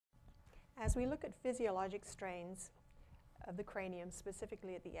As we look at physiologic strains of the cranium,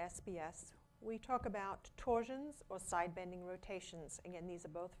 specifically at the SBS, we talk about torsions or side-bending rotations. Again, these are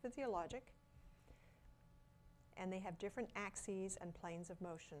both physiologic, and they have different axes and planes of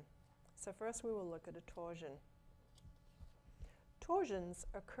motion. So first we will look at a torsion. Torsions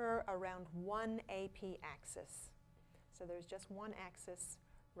occur around one AP axis. So there's just one axis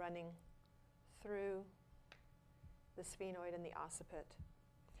running through the sphenoid and the occiput.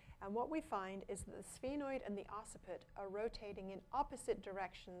 And what we find is that the sphenoid and the occiput are rotating in opposite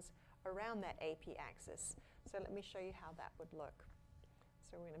directions around that AP axis. So let me show you how that would look.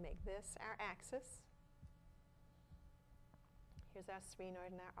 So we're going to make this our axis. Here's our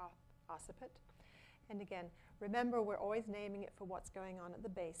sphenoid and our occiput. And again, remember, we're always naming it for what's going on at the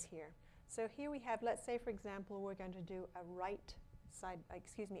base here. So here we have, let's say for example, we're going to do a right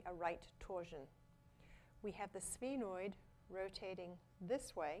torsion. We have the sphenoid rotating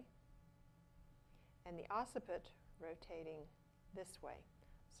this way and the occiput rotating this way.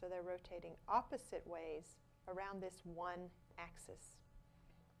 So they're rotating opposite ways around this one axis.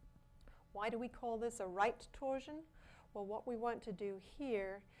 Why do we call this a right torsion? Well, what we want to do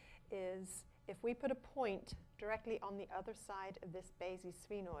here is, if we put a point directly on the other side of this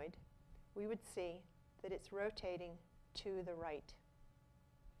basisphenoid, we would see that it's rotating to the right.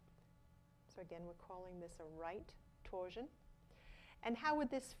 So again, we're calling this a right torsion. And how would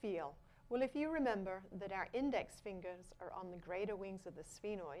this feel? Well, if you remember that our index fingers are on the greater wings of the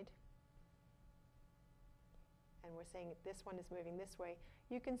sphenoid, and we're saying that this one is moving this way,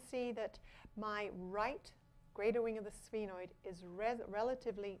 you can see that my right greater wing of the sphenoid is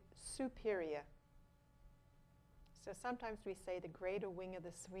relatively superior. So sometimes we say the greater wing of the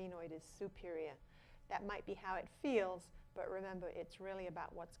sphenoid is superior. That might be how it feels, but remember, it's really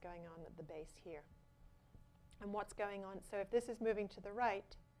about what's going on at the base here. And what's going on, so if this is moving to the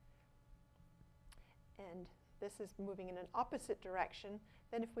right, and this is moving in an opposite direction,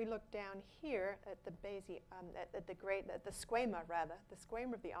 then if we look down here at the the squama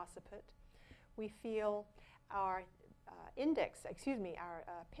of the occiput, we feel our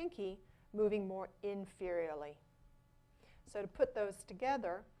our pinky moving more inferiorly. So to put those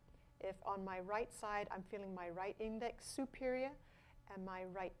together, if on my right side I'm feeling my right index superior and my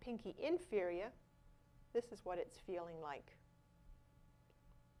right pinky inferior, this is what it's feeling like.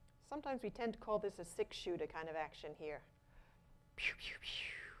 Sometimes we tend to call this a six-shooter kind of action here. Pew, pew,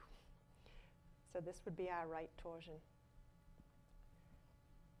 pew. So this would be our right torsion.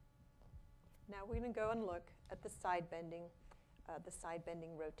 Now we're going to go and look at the side-bending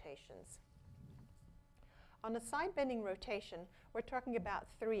rotations. On a side-bending rotation, we're talking about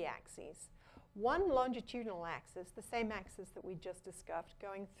three axes. One longitudinal axis, the same axis that we just discussed,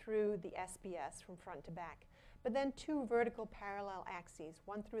 going through the SBS from front to back. But then two vertical parallel axes,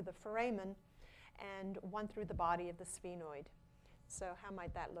 one through the foramen and one through the body of the sphenoid. So how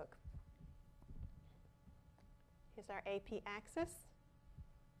might that look? Here's our AP axis.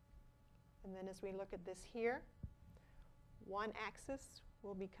 And then as we look at this here, one axis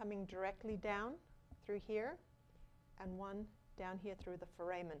will be coming directly down through here, and one down here through the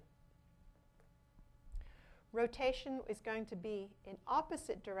foramen. Rotation is going to be in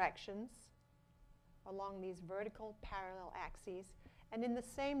opposite directions along these vertical parallel axes, and in the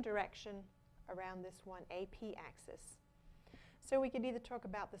same direction around this one AP axis. So we could either talk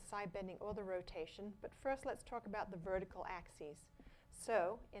about the side bending or the rotation, but first let's talk about the vertical axes.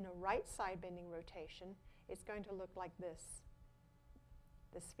 So in a right side bending rotation, it's going to look like this.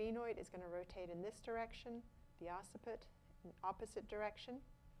 The sphenoid is going to rotate in this direction, the occiput in opposite direction.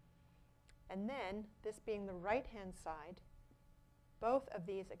 And then, this being the right-hand side, both of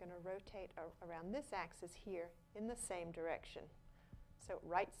these are going to rotate around this axis here in the same direction. So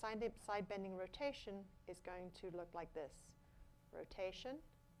right side bending rotation is going to look like this. Rotation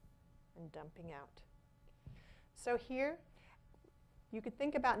and dumping out. So here, you could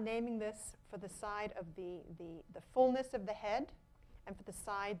think about naming this for the side of the fullness of the head, and for the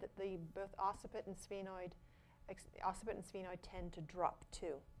side that both occiput and sphenoid tend to drop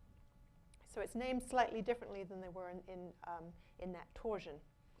to. So it's named slightly differently than they were in that torsion.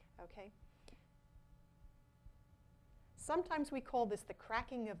 Okay. Sometimes we call this the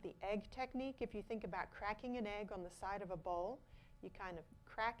cracking of the egg technique. If you think about cracking an egg on the side of a bowl, you kind of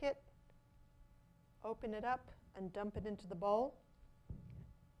crack it, open it up, and dump it into the bowl.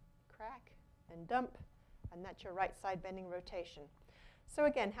 Crack and dump, and that's your right side bending rotation. So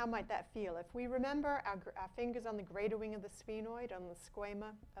again, how might that feel? If we remember our fingers on the greater wing of the sphenoid, on the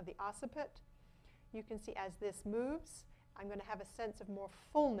squama of the occiput, you can see as this moves, I'm going to have a sense of more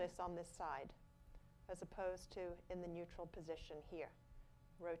fullness on this side, as opposed to in the neutral position here.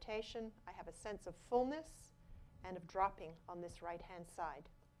 rotation. I have a sense of fullness and of dropping on this right-hand side.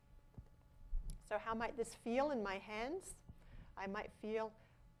 So how might this feel in my hands? I might feel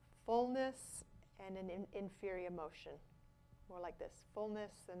fullness and an inferior motion. More like this,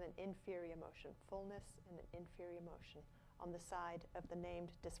 fullness and an inferior motion, fullness and an inferior motion on the side of the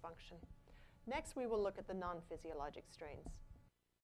named dysfunction. Next, we will look at the non-physiologic strains.